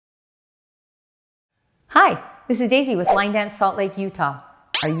Hi, this is Daisy with Line Dance Salt Lake, Utah.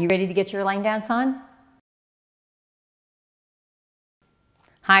 Are you ready to get your line dance on?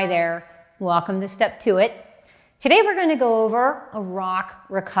 Hi there, welcome to step 2 it. Today we're going to go over a rock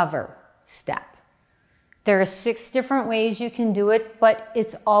recover step. There are 6 different ways you can do it, but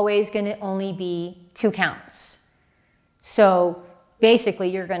it's always going to only be 2 counts. So basically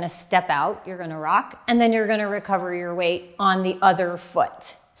you're going to step out, you're going to rock, and then you're going to recover your weight on the other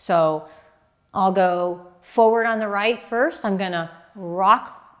foot. So I'll go forward on the right first. I'm going to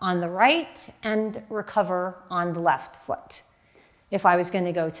rock on the right and recover on the left foot. If I was going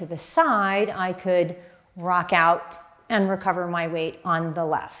to go to the side, I could rock out and recover my weight on the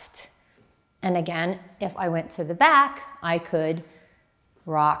left. And again, if I went to the back, I could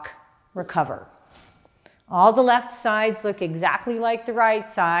rock, recover. All the left sides look exactly like the right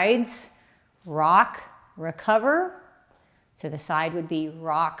sides. Rock, recover. To the side would be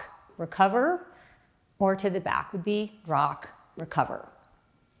rock, recover, or to the back would be rock, recover.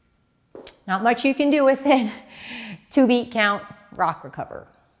 Not much you can do with it. 2 beat count, rock, recover.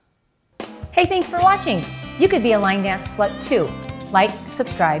 Hey, thanks for watching. You could be a line dance slut too. Like,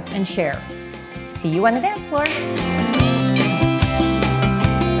 subscribe, and share. See you on the dance floor.